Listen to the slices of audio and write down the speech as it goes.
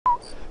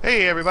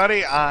Hey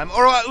everybody, I'm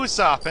Orwa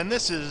Usopp, and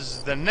this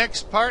is the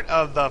next part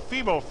of the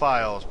Feeble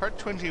files, part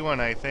 21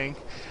 I think.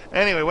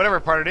 Anyway,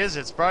 whatever part it is,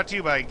 it's brought to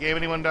you by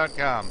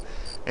GameAnyone.com.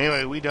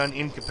 Anyway, we done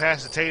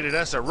incapacitated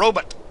us a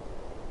robot.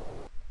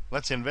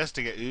 Let's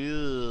investigate.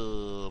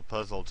 Ew,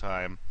 puzzle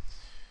time.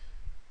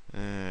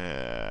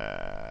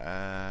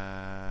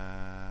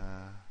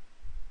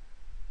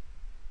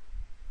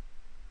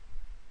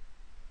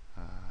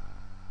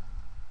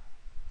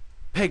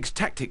 Peg's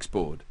tactics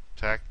board.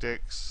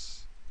 Tactics.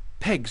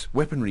 Peg's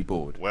weaponry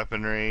board.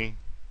 Weaponry.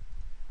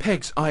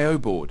 Peg's I.O.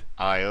 board.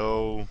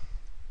 I.O.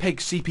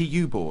 Peg's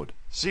CPU board.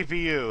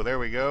 CPU, there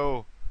we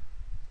go.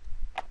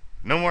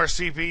 No more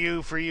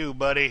CPU for you,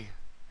 buddy.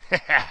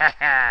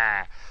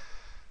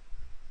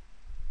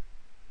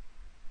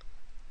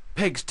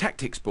 Peg's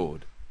tactics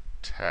board.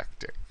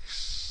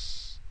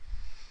 Tactics.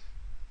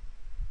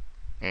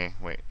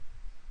 Wait.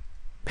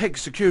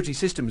 Peg's security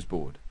systems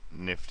board.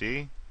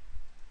 Nifty.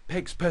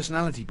 Peg's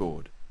personality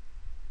board.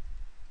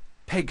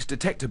 Peg's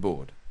detector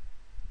board.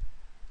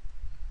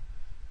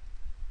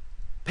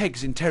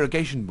 Peg's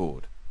interrogation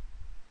board.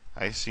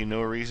 I see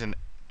no reason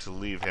to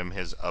leave him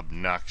his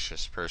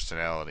obnoxious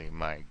personality.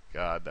 My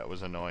God, that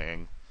was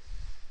annoying.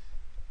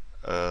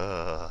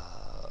 I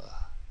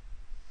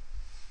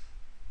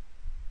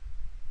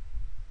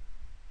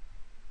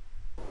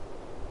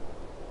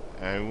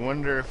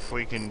wonder if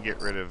we can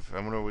get rid of... I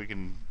wonder if we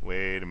can...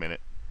 Wait a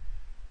minute.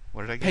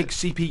 What did I get? Peg's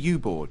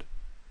CPU board.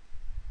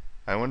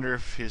 I wonder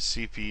if his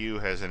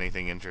CPU has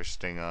anything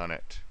interesting on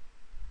it.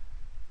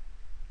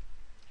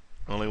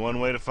 Only one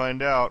way to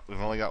find out. We've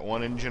only got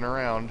one engine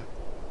around.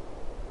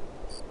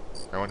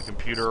 Or one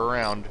computer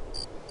around.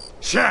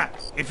 Sir,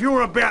 if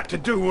you're about to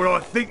do what I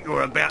think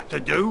you're about to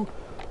do,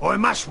 I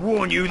must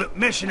warn you that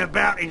messing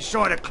about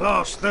inside a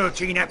Class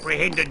 13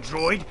 apprehender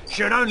droid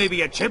should only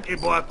be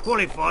attempted by a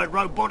qualified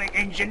robotic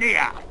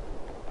engineer.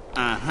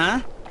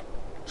 Uh-huh.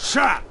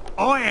 Sir,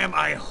 I am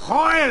a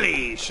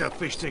highly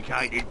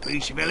sophisticated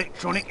piece of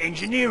electronic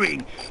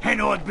engineering,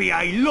 and I'd be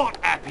a lot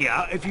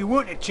happier if you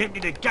weren't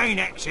attempting to gain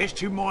access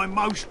to my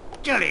most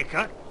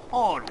delicate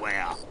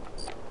hardware.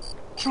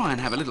 Try and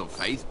have a little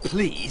faith,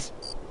 please.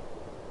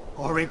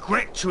 I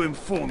regret to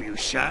inform you,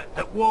 sir,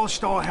 that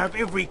whilst I have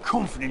every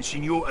confidence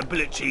in your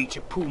ability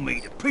to pull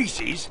me to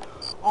pieces,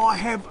 I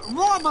have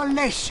rather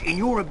less in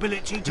your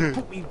ability to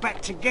put me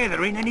back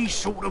together in any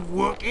sort of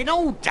working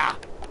order.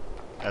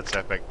 That's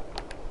epic.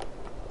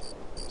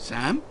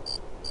 Sam?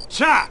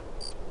 Sir!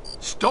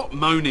 Stop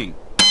moaning.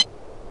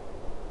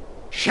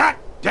 Shut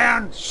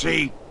down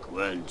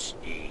sequence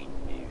initiated.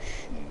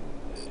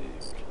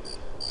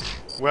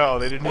 Well,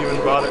 they didn't even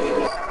bother.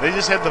 They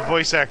just had the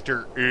voice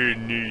actor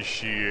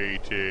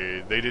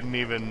initiated. They didn't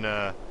even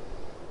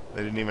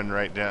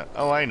write down.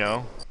 Oh, I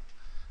know.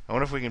 I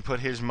wonder if we can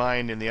put his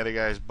mind in the other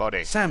guy's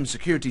body. Sam's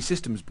security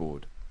systems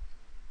board.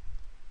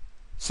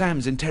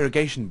 Sam's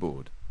interrogation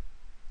board.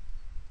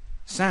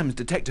 Sam's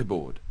detector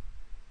board.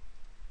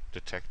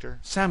 Detector?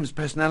 Sam's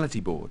personality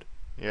board.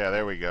 Yeah,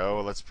 there we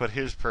go. Let's put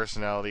his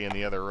personality in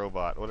the other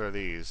robot. What are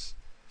these?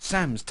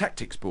 Sam's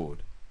tactics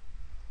board.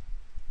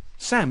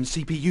 Sam's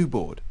CPU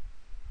board.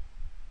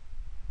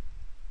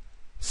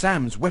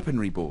 Sam's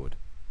weaponry board.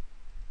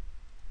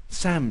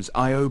 Sam's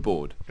I.O.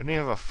 board. Didn't he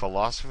have a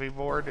philosophy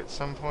board at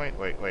some point?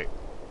 Wait.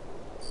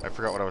 I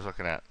forgot what I was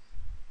looking at.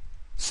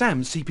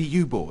 Sam's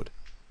CPU board.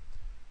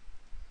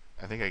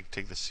 I think I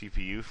take the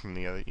CPU from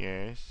the other...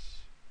 Yes.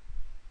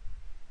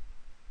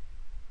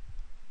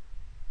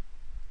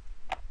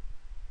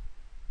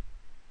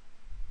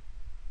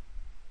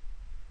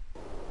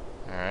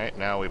 Alright,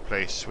 now we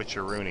play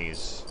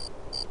switcheroonies.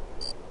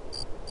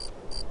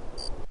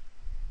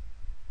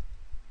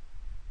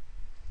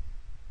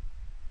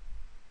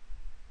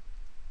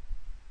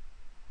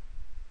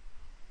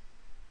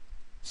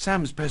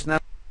 Sam's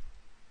personality.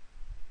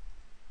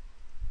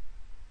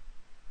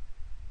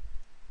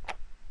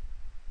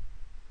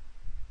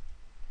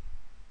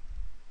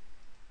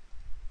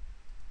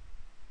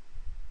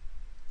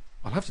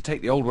 I'll have to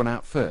take the old one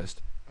out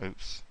first.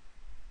 Oops.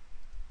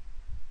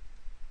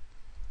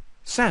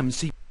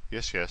 Sam's CPU.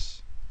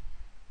 Yes.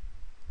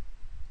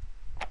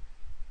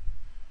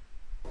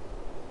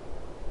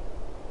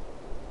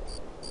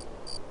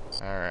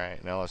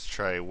 Alright, now let's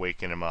try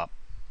waking him up.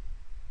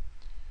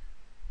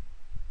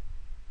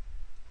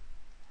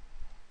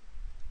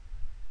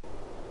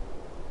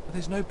 But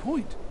there's no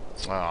point.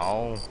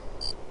 Oh.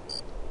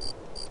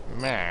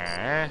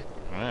 Meh.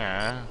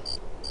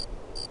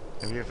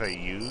 Maybe if I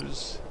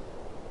use...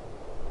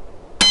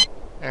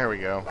 There we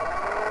go.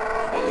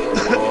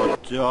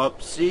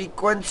 Top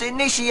sequence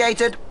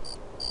initiated.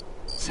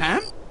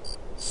 Sam?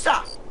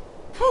 Sir.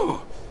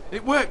 Phew,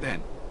 it worked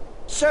then.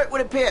 So it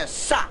would appear,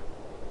 sir.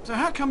 So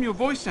how come your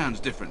voice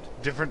sounds different?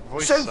 Different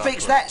voice So software.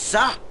 fix that,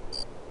 sir.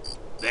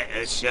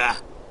 Better, sir.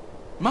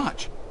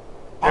 Much.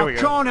 There we I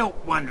go. can't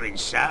help wondering,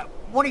 sir,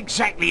 what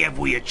exactly have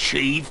we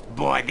achieved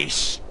by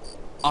this?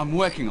 I'm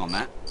working on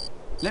that.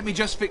 Let me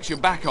just fix your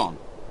back on.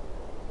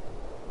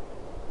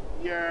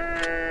 Yay!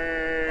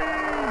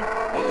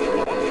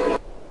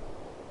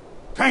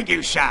 Thank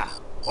you, sir.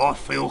 I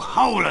feel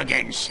whole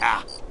again,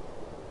 sir.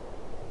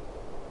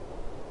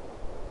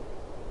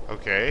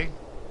 Okay.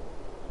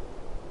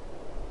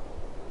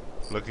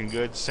 Looking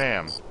good,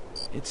 Sam.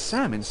 It's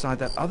Sam inside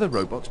that other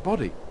robot's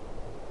body.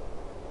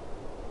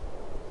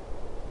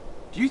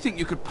 Do you think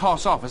you could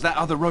pass off as that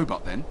other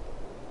robot then?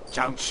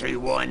 Don't see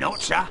why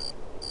not, sir.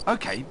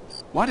 Okay,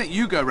 why don't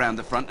you go round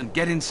the front and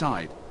get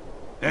inside?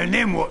 And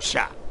then what,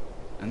 sir?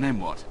 And then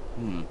what?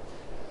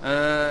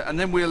 And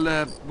then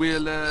we'll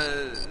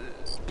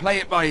play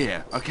it by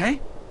ear,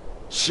 okay?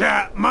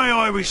 Sir, may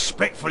I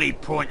respectfully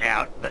point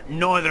out that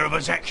neither of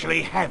us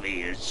actually have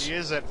ears? He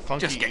has that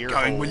funky Just get ear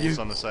going, will holes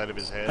you? on the side of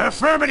his head.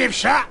 Affirmative,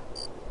 sir.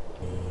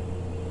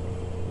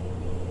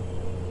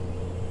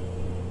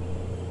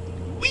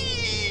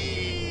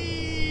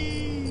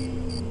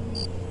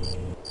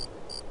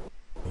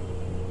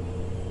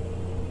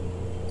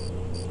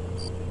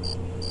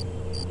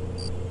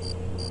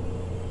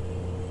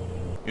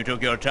 You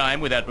took your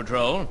time with that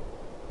patrol?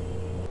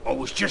 I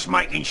was just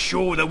making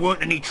sure there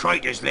weren't any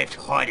traitors left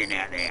hiding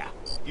out there.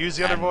 Use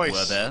the other And voice.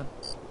 were there?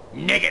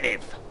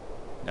 Negative.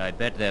 I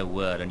bet there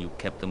were, and you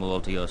kept them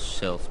all to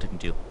yourself,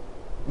 didn't you?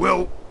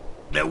 Well,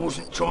 there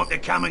wasn't time to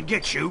come and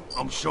get you,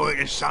 I'm sorry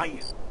to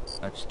say.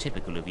 That's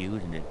typical of you,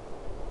 isn't it?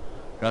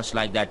 Just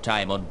like that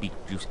time on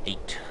Beetlejuice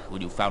 8,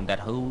 when you found that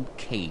whole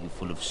cave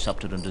full of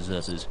subterranean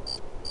deserters.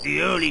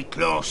 The early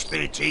Class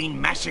 13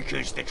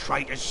 massacres the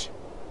traitors.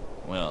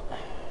 Well,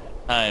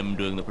 I'm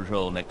doing the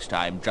patrol next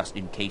time, just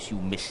in case you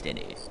missed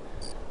any.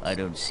 I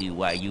don't see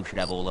why you should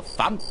have all the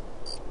fun.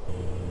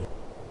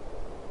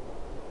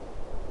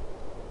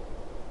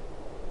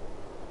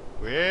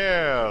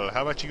 Well,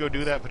 how about you go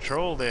do that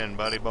patrol then,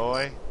 buddy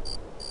boy?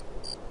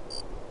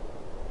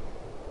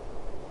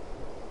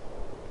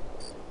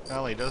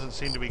 Well, he doesn't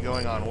seem to be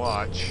going on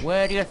watch.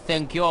 Where do you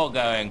think you're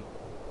going?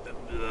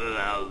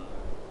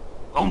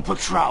 On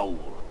patrol.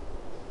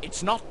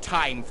 It's not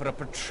time for a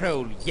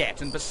patrol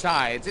yet, and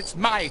besides, it's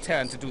my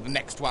turn to do the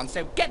next one,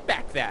 so get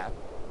back there.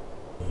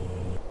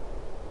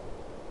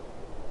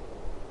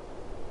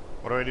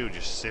 What do I do?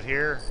 Just sit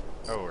here?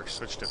 Oh, or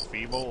switch to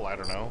Feeble? I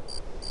don't know.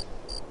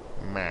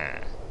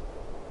 Meh.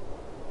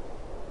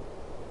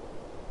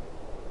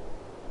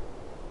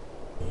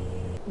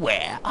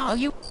 Where are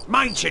you?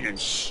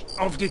 Maintenance.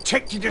 I've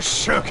detected a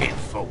circuit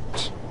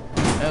fault.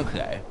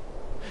 Okay.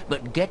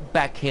 But get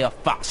back here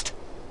fast.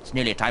 It's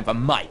nearly time for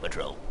my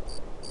patrol.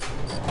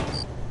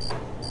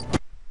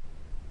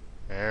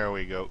 There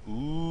we go.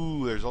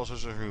 Ooh, there's all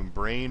sorts of room.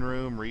 Brain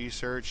room,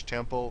 research,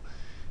 temple,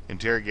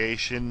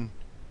 interrogation,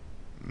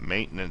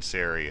 maintenance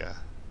area.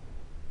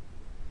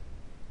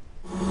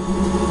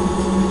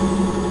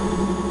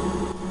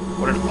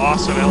 What an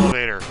awesome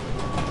elevator.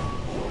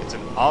 It's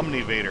an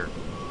omnivator.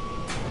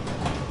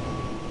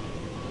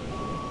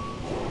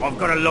 I've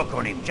got a lock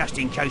on him, just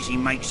in case he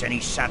makes any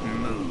sudden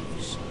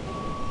moves.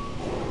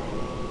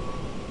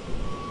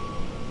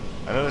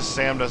 I notice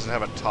Sam doesn't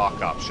have a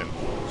talk option.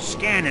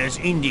 Scanners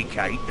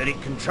indicate that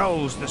it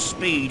controls the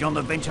speed on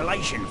the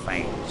ventilation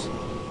fans.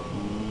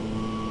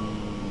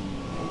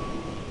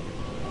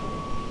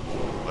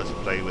 Let's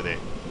play with it.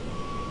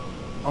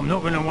 I'm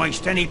not going to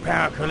waste any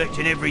power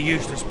collecting every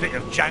useless bit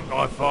of junk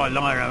I find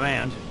lying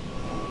around.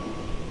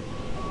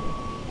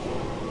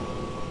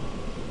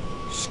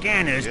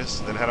 Scanners... Yes,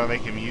 then how do I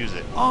make him use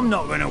it? I'm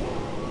not going to...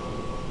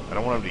 I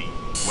don't want him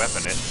to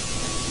weapon it.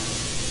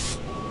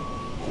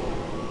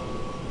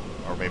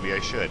 Or maybe I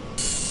should.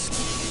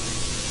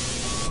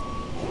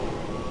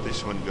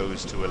 This one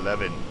goes to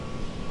 11.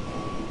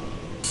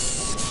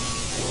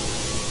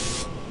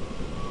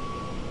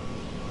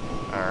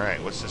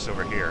 Alright, what's this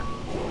over here?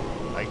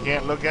 I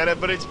can't look at it,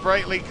 but it's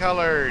brightly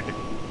colored.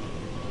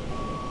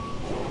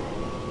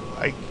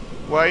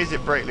 Why is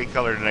it brightly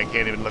colored and I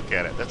can't even look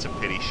at it? That's a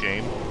pity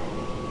shame.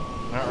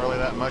 Not really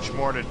that much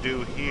more to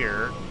do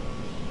here.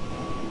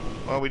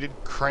 Well, we did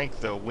crank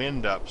the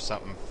wind up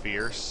something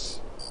fierce.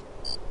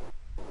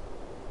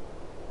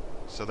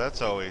 So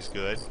that's always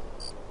good.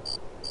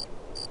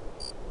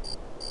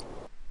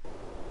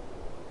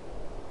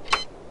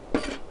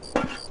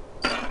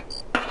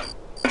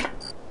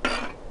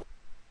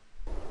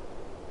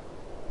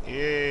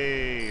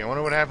 Yay! I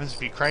wonder what happens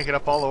if you crank it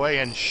up all the way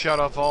and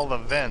shut off all the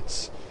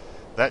vents.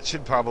 That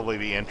should probably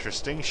be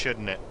interesting,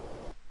 shouldn't it?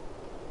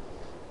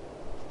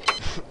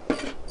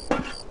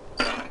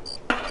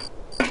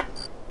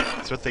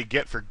 That's what they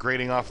get for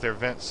grating off their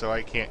vents so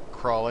I can't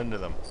crawl into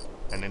them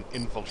and then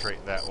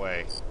infiltrate that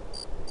way.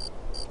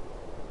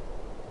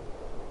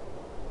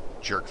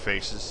 Jerk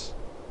faces.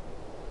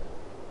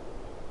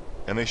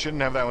 And they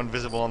shouldn't have that one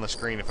visible on the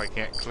screen if I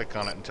can't click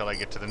on it until I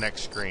get to the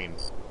next screen.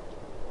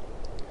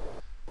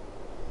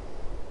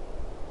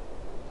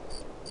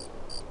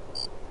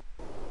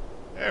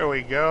 There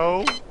we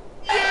go.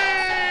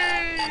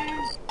 Yay!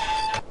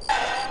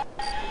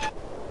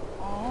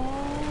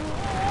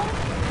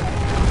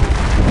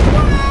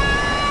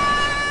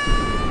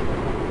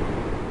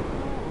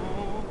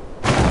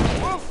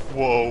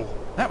 Whoa.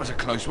 That was a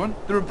close one.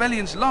 The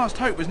rebellion's last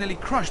hope was nearly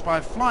crushed by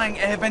a flying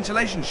air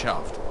ventilation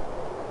shaft.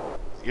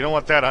 You don't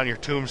want that on your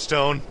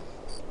tombstone.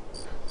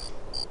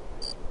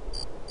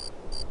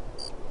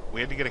 We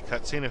had to get a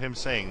cutscene of him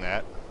saying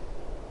that.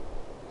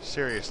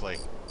 Seriously.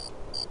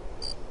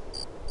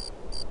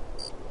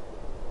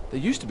 There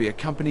used to be a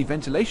company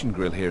ventilation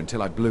grill here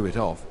until I blew it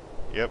off.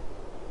 Yep.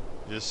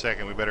 Just a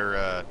second, we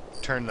better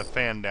turn the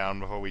fan down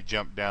before we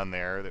jump down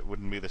there. That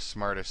wouldn't be the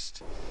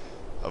smartest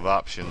of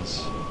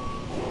options.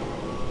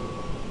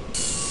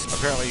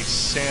 Apparently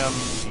Sam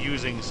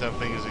using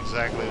something is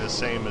exactly the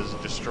same as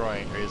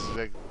destroying.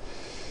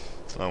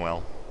 Oh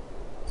well.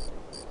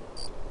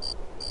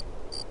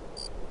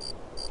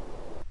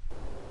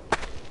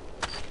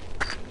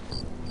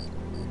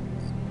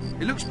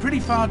 It looks pretty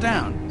far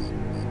down.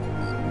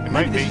 It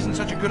Maybe might this be. isn't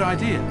such a good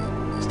idea.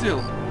 Still,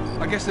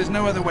 I guess there's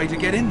no other way to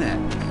get in there.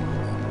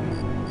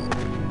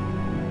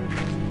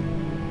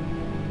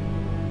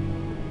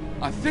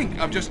 I think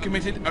I've just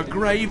committed a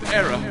grave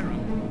error.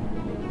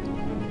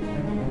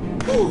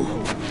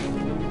 Ooh.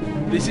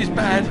 This is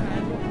bad,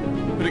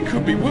 but it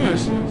could be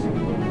worse.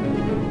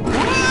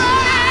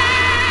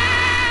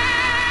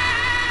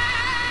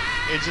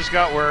 It just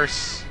got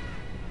worse.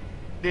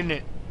 Didn't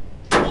it?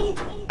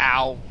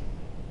 Ow.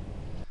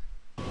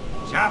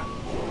 Sir?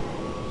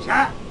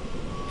 Sir?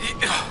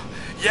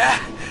 Yeah,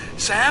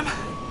 Sam?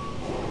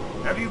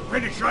 Have you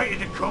penetrated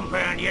the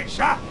compound yet,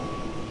 sir?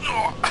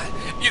 Oh,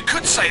 you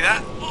could say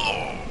that.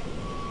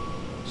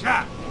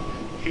 Sir?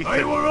 He Are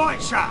you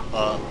alright, sir?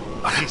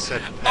 He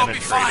said I'll be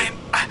penetrated. fine.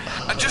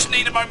 I just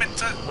need a moment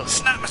to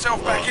snap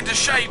myself back into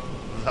shape.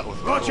 That was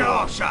Roger,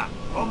 cool. sir.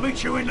 I'll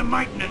meet you in the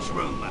maintenance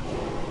room.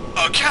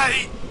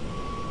 Okay.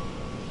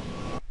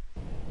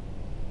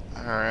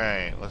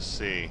 Alright, let's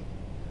see.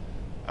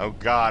 Oh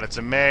god, it's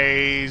a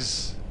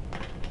maze.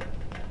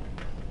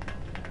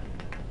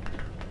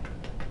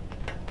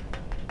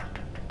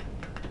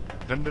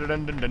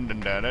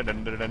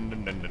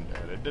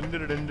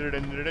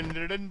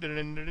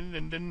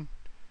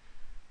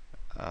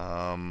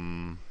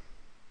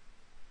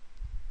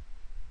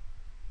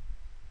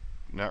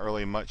 Not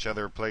really much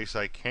other place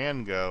I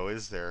can go,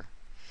 is there?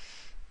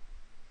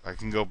 I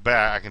can go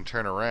back, I can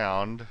turn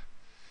around.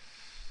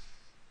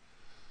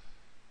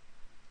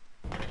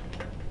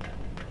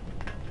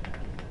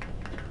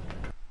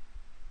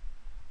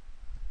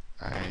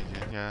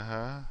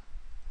 Uh-huh.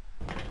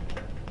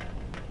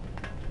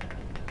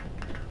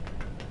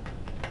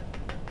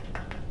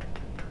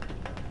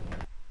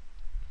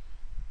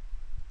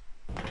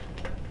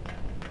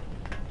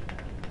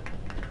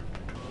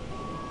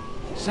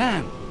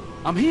 Sam,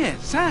 I'm here,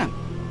 Sam.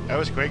 That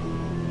was quick.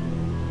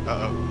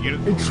 Uh-oh. You...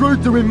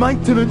 Intruder in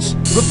maintenance.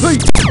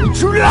 Repeat.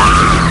 Intruder.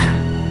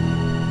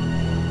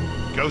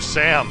 Go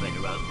Sam. Better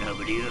hope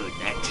nobody heard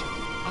that.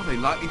 Are they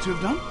likely to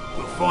have done?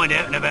 We'll find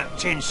out in about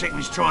 10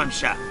 seconds' time,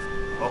 sir.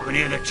 I can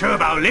hear the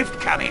turbo lift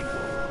coming.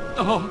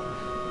 Oh,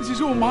 this is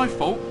all my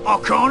fault. I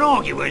can't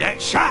argue with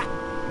that, sir.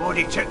 My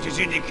detectors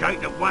indicate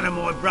that one of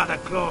my brother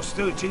Class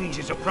 13s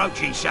is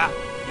approaching, sir.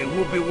 It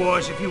would be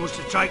wise if you was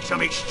to take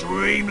some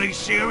extremely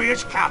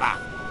serious cover.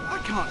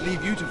 I can't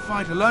leave you to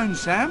fight alone,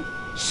 Sam.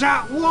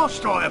 Sir,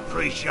 whilst I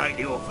appreciate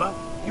the offer,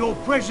 your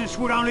presence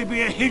would only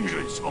be a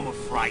hindrance, I'm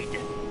afraid.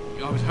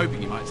 I was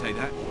hoping you might say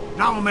that.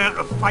 No amount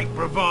of fake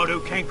bravado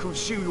can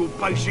conceal your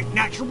basic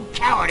natural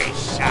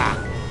cowardice,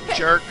 sir.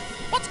 Jerk.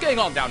 What's going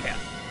on down here?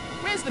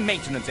 Where's the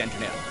maintenance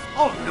engineer?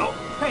 I'm not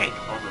Peg,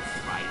 I'm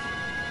afraid.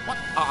 What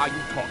are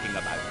you talking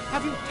about?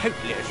 Have you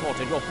totally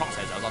shorted your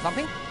processors or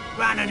something?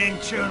 Run an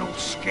internal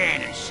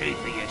scan and see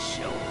for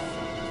yourself.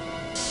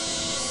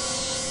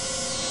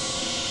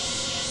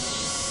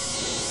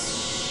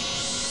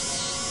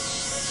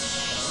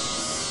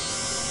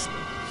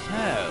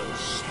 So,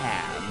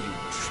 Sam, you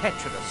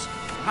treacherous,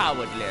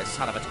 cowardly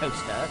son of a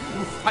toaster,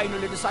 you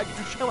finally decided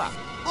to show up.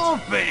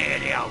 I've been here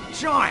the whole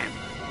time.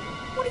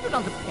 What have you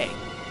done to Peg?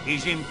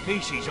 He's in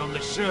pieces on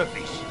the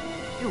surface.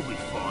 He'll be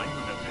fine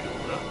with a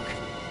little luck.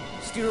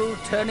 Still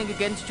turning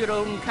against your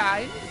own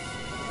kind?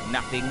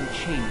 Nothing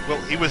changed.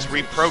 Well, he was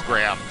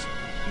reprogrammed.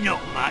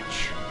 Not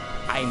much.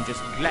 I'm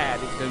just glad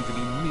it's going to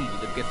be me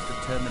that gets to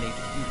terminate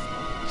you.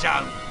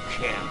 Don't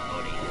count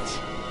on it.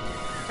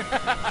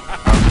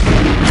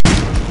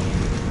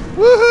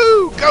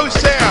 Woohoo! Go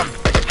Sam!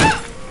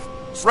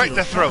 Right in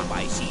the Still throat. sharp,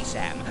 I see,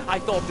 Sam. I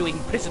thought doing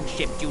prison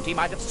ship duty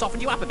might have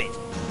softened you up a bit.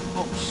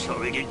 I'm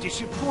sorry to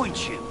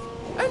disappoint you.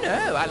 Oh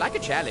no, I like a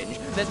challenge.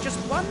 There's just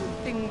one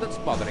thing that's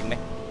bothering me.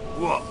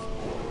 What?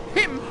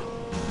 Him!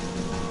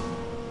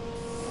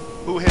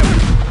 Who him?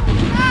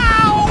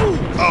 Ow!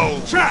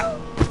 Oh. Sir!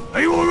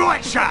 Are you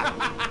alright, sir?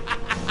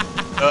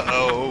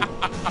 Uh-oh.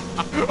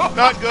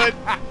 Not good.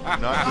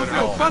 Not I good at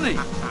feel all. funny.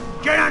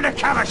 Get under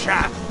cover,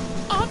 sir.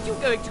 Aren't you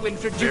going to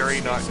introduce Very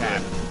me, not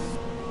Sam?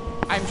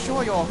 good. I'm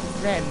sure your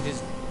friend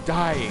is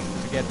dying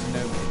to get to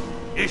know me.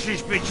 This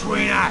is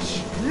between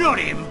us, not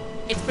him.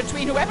 It's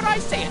between whoever I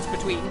say it's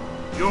between.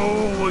 You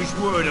always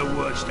were the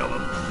worst of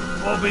them.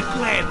 I'll be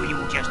glad when you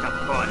were just a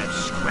pile of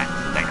scrap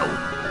metal.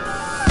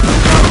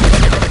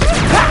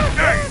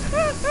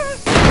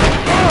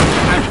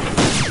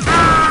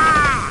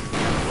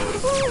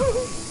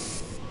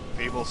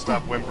 Feeble,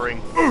 stop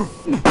whimpering.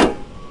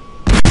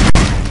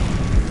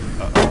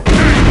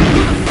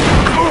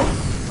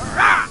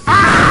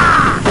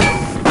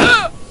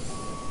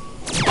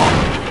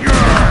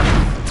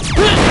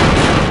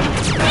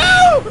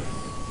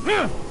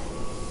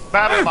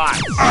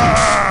 bots.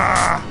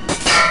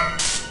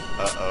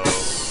 Uh-oh.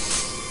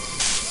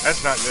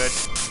 That's not good.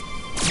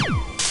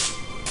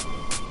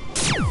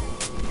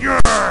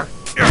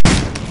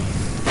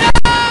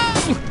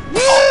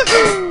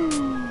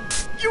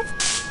 You've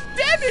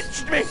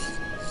damaged me!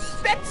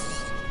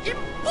 That's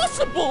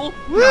impossible!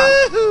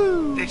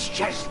 Woohoo! It's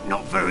just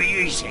not very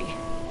easy.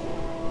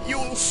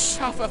 You'll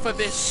suffer for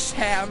this,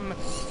 Sam.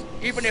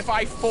 Even if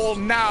I fall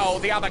now,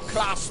 the other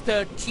Class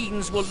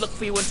 13s will look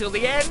for you until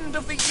the end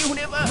of the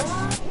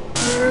universe.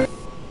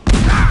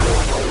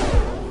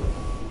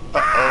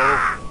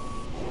 Uh-oh.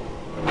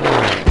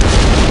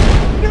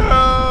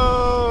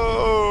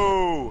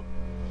 No!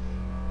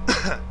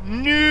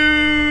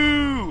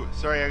 No!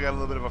 Sorry, I got a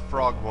little bit of a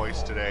frog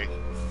voice today.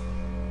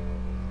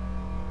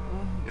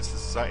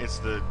 It's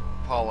the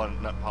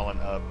pollen, not pollen,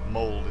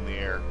 mold in the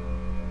air.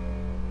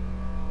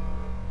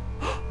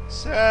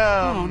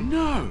 Sam! Oh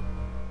no!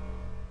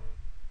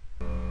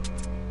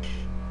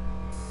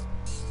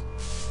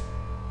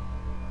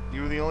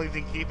 You were the only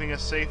thing keeping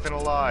us safe and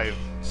alive.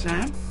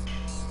 Sam?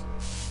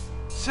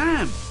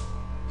 Sam!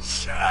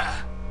 Sir,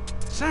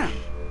 Sam!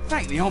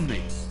 Thank the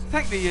Omni.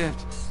 Thank the,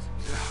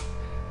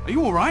 Are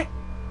you alright?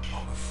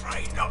 I'm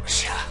afraid not,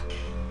 sir.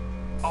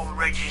 I'm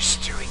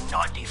registering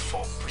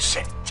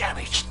 94%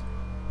 damaged.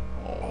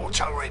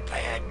 Auto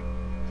repaired.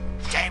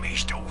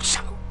 Damaged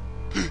also.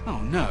 Oh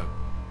no.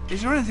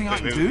 Is there anything I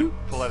can Maybe we do?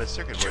 could pull out a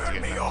circuit board to Turn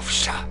get me back. off,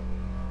 sir.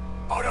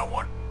 I don't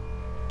want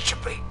to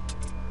be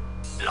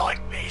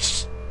like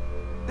this.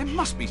 There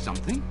must be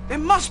something. There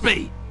must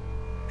be!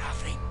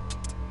 Nothing.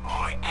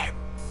 I am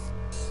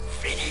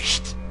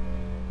finished.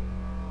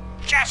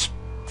 Just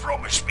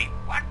promise me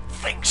one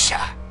thing, sir.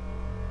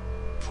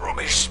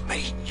 Promise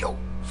me you'll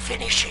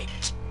finish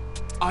it.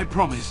 I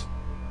promise.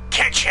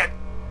 Catch it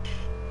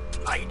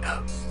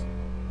later.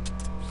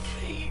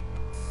 Feeble.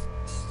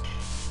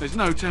 There's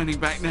no turning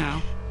back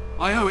now.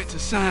 I owe it to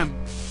Sam.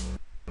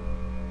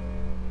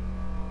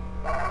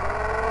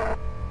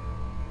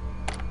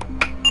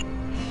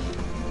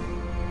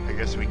 I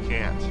guess we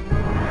can't.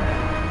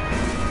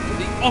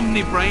 The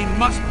Omni Brain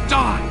must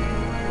die!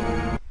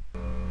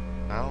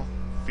 Well,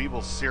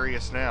 Feeble's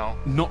serious now.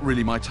 Not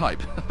really my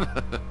type.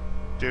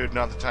 Dude,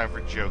 not the time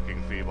for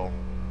joking, Feeble.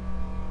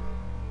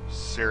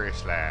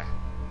 Seriously.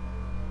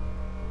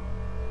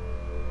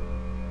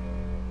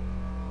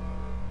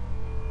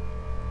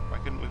 Why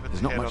couldn't we put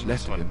There's the not head much on left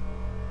this of one? him.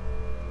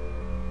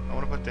 I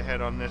want to put the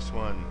head on this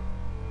one.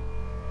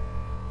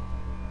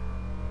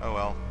 Oh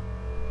well.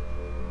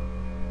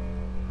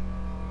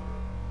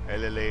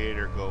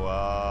 Elevator, go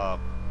up.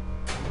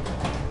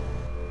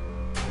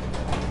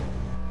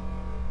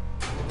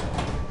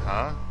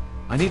 Huh?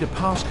 I need a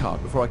pass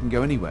card before I can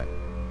go anywhere.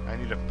 I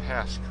need a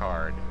pass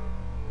card.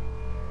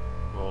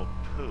 Well,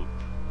 poop.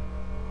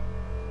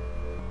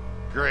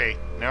 Great.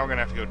 Now we're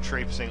gonna have to go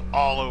traipsing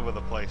all over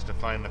the place to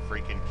find the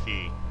freaking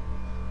key.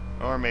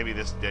 Or maybe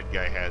this dead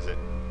guy has it.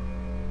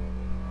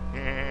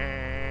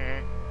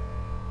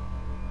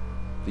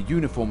 The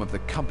uniform of the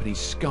company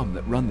scum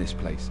that run this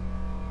place.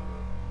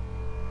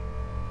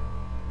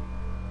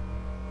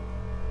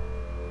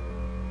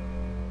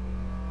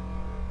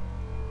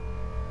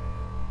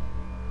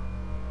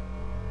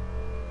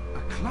 A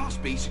Class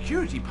B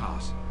security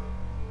pass.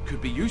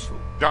 Could be useful.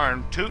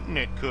 Darn tootin'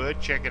 it could.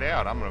 Check it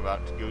out. I'm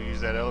about to go use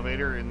that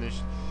elevator in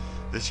this,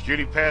 the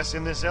security pass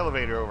in this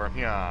elevator over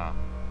here. I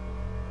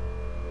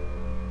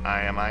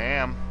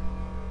am.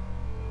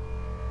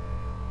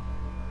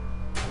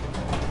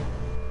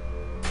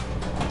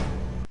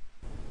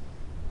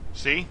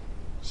 See?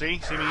 See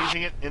me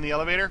using it in the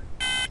elevator?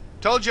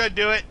 Told you I'd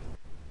do it.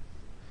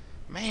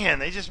 Man,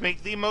 they just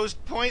make the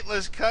most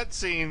pointless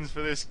cutscenes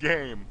for this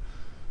game.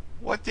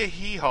 What the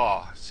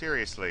hee-haw?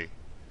 Seriously.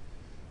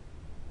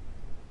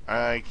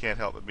 I can't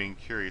help but being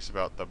curious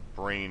about the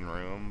brain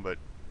room, but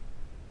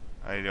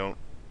I don't...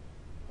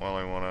 Well,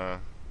 I want to...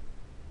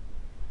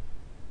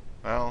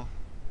 Well,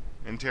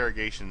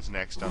 interrogation's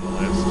next on the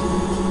list.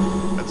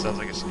 That sounds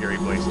like a scary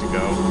place to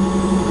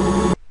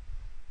go.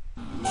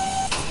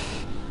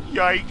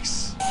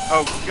 Yikes!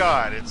 Oh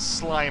god, it's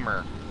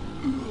Slimer.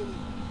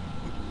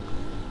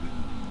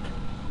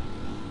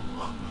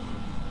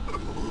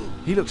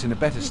 He looks in a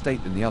better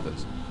state than the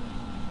others.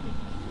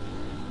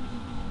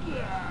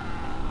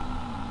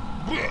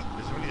 Did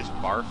somebody just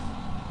barf?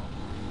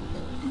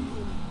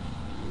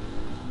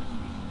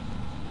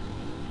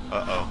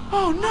 Uh-oh.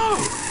 Oh no!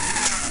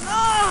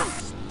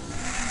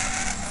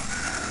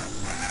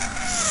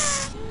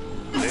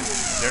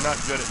 They're not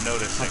good at I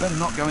noticing. better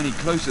not go any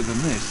closer than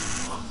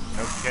this.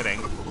 No kidding.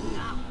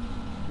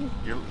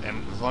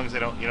 And as long as they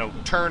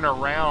don't, turn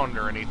around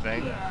or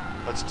anything,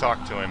 let's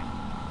talk to him.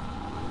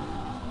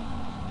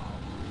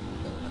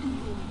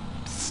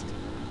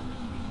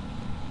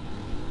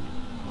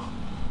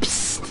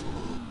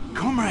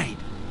 Comrade!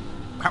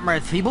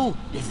 Comrade Feeble,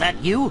 is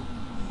that you?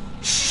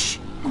 Shh!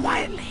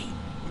 Quietly.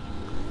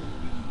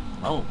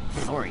 Oh,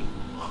 sorry.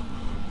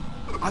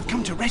 I've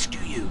come to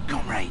rescue you,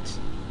 comrades.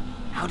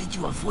 How did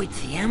you avoid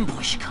the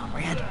ambush,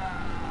 comrade?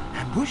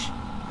 Ambush?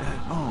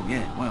 Oh,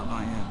 yeah, well,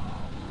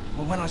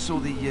 Well, when I saw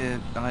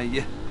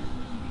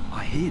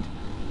I hid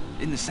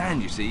in the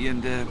sand, you see,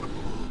 and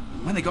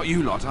when they got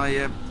you lot,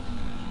 I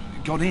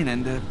got in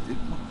and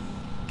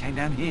came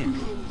down here.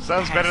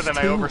 Sounds better than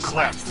I overslept.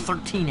 Class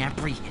 13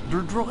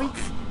 apprehender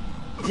droids?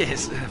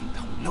 Yes.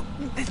 Look,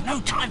 there's no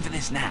time for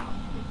this now.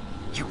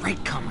 You're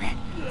right, comrade.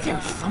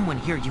 There's someone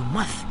here you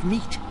must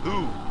meet.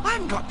 Who? I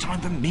haven't got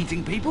time for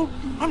meeting people.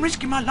 I'm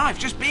risking my life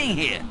just being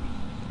here.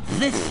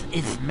 This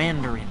is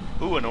Mandarin.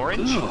 Ooh, an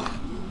orange? Ugh.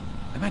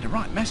 They made a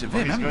right mess of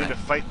Well, him, he's haven't going they?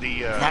 to fight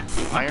the That's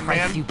the Iron price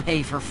Man? you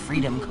pay for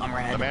freedom,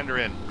 comrade. The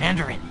Mandarin.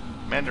 Mandarin.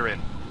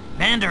 Mandarin.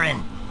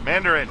 Mandarin.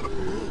 Mandarin.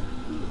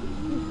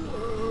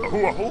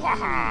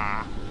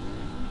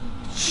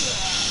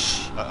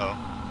 Uh-oh.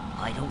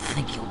 I don't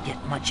think you'll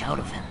get much out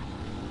of him.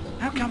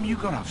 How come you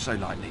got off so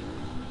lightly?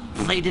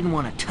 They didn't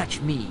want to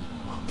touch me.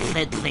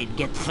 Said they'd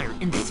get their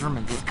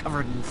instruments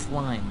covered in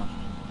slime.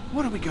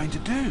 What are we going to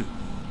do?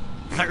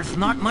 There's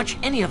not much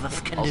any of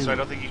us can do. Also, I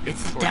don't think you can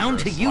It's torture down a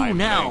to you slime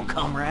now, thing.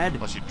 comrade.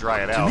 Unless you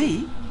dry it To out.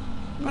 me?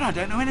 But I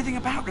don't know anything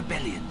about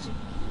rebellions.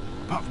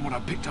 Apart from what I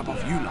picked up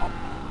off you lot.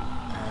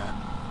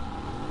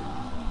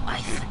 I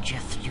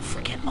suggest you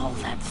forget all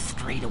that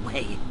straight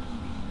away.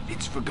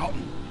 It's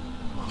forgotten.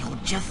 You'll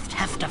just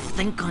have to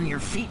think on your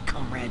feet,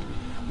 comrade.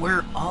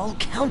 We're all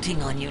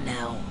counting on you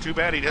now. Too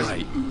bad he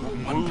doesn't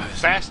Great. One move person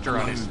faster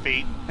on his alone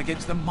feet.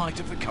 Against the might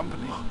of the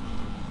company.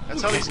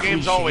 That's how these Cliched,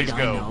 games always I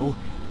go. know.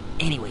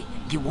 Anyway,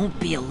 you won't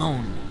be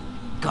alone.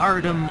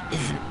 Gardem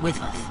isn't with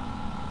us.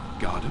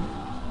 Garden?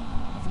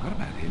 I forgot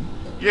about him.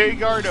 Yay,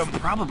 guard him.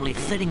 Probably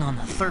sitting on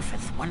the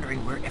surface,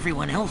 wondering where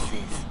everyone else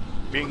is.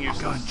 Being I'll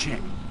go and useless.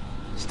 check.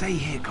 Stay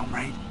here,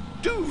 comrade.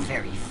 Dude,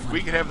 Very funny.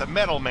 we could have the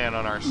metal man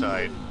on our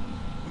side.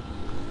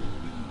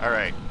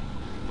 Alright.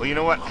 Well, you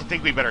know what? I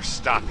think we better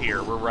stop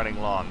here. We're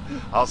running long.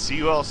 I'll see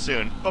you all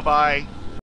soon. Bye-bye.